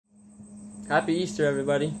Happy Easter,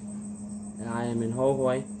 everybody. I am in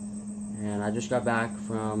Hawaii, and I just got back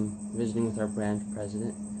from visiting with our brand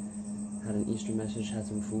president. Had an Easter message, had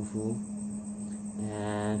some fufu,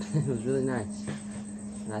 and it was really nice.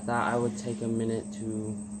 And I thought I would take a minute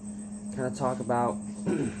to kind of talk about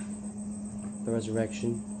the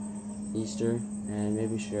resurrection, Easter, and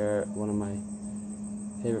maybe share one of my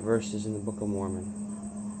favorite verses in the Book of Mormon.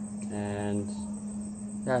 And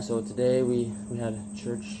yeah, so today we had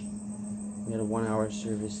church. We had a 1-hour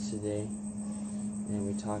service today, and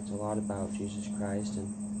we talked a lot about Jesus Christ,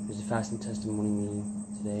 and there's a fast and testimony meeting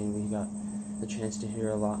today, and we got the chance to hear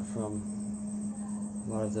a lot from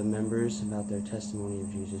a lot of the members about their testimony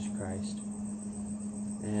of Jesus Christ.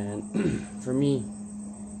 And for me,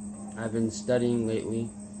 I've been studying lately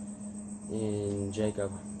in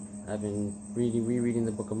Jacob. I've been rereading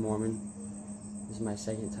the Book of Mormon. This is my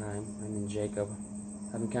second time. I'm in Jacob.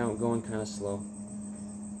 I've been going kind of slow,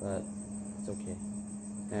 but it's okay.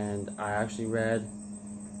 And I actually read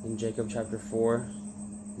in Jacob chapter 4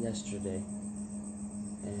 yesterday,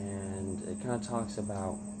 and it kind of talks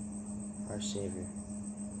about our Savior.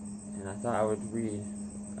 And I thought I would read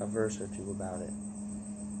a verse or two about it.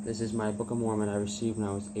 This is my Book of Mormon I received when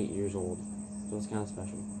I was 8 years old, so it's kind of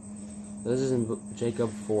special. So this is in Jacob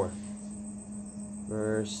 4,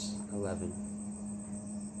 verse 11.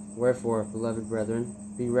 Wherefore, beloved brethren,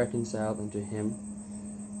 be reconciled unto him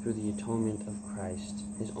through the atonement of Christ,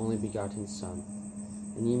 his only begotten Son,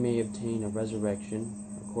 and ye may obtain a resurrection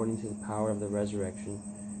according to the power of the resurrection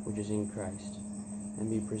which is in Christ, and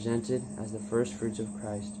be presented as the firstfruits of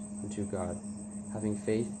Christ unto God, having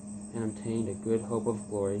faith and obtained a good hope of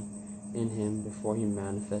glory in him before he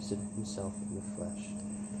manifested himself in the flesh.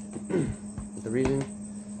 The reason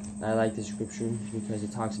I like this scripture is because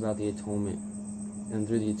it talks about the atonement, and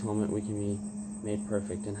through the atonement we can be made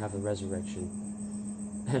perfect and have the resurrection.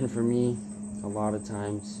 And for me, a lot of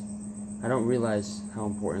times I don't realize how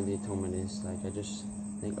important the atonement is. Like, I just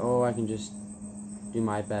think, oh, I can just do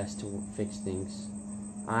my best to fix things.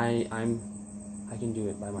 I can do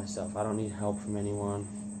it by myself. I don't need help from anyone.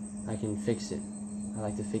 I can fix it. I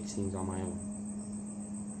like to fix things on my own.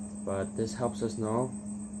 But this helps us know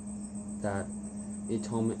that the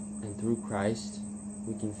atonement, and through Christ,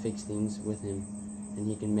 we can fix things with him, and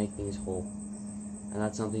he can make things whole. And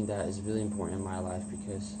that's something that is really important in my life,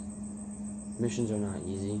 because missions are not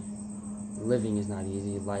easy, living is not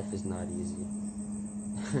easy, life is not easy.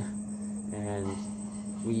 And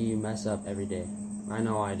we mess up every day. I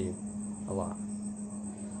know I do, a lot.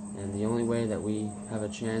 And the only way that we have a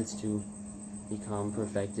chance to become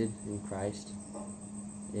perfected in Christ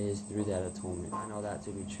is through that atonement. I know that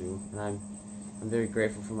to be true, and I'm very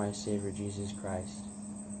grateful for my Savior Jesus Christ,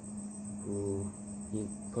 who he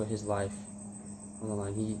put his life on the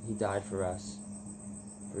line. He died for us,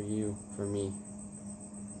 for you, for me.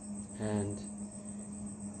 And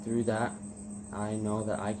through that, I know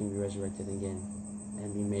that I can be resurrected again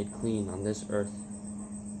and be made clean on this earth,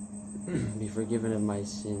 be forgiven of my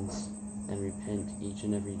sins, and repent each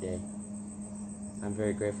and every day. I'm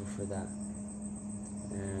very grateful for that.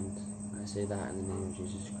 And I say that in the name of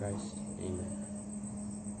Jesus Christ. Amen.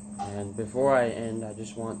 And before I end, I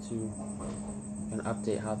just want to kind of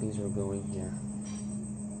update how things are going here.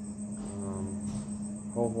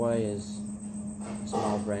 Hawaii is a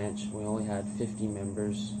small branch. We only had 50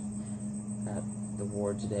 members at the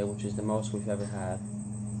ward today, which is the most we've ever had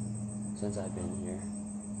since I've been here.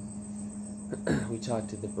 We talked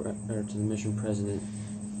to the mission president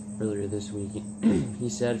earlier this week. He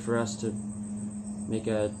said for us to make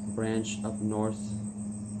a branch up north,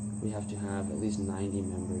 we have to have at least 90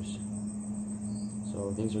 members.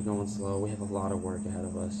 So things are going slow. We have a lot of work ahead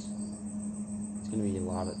of us. It's going to be a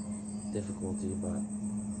lot of difficulty, but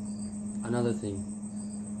another thing,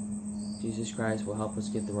 Jesus Christ will help us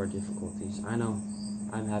get through our difficulties. I know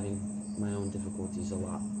I'm having my own difficulties a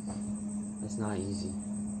lot. It's not easy.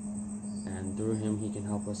 And through him, he can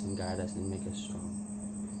help us and guide us and make us strong.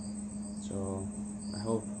 So I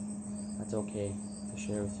hope that's okay to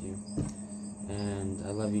share with you. And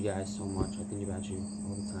I love you guys so much. I think about you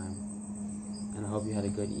all the time. And I hope you had a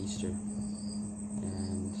good Easter.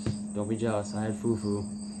 And don't be jealous. I had fufu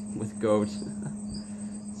with goat.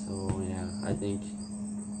 So yeah, I think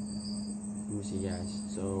I'm gonna see you guys.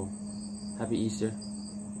 So happy Easter,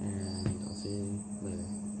 and I'll see you later.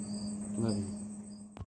 Love you.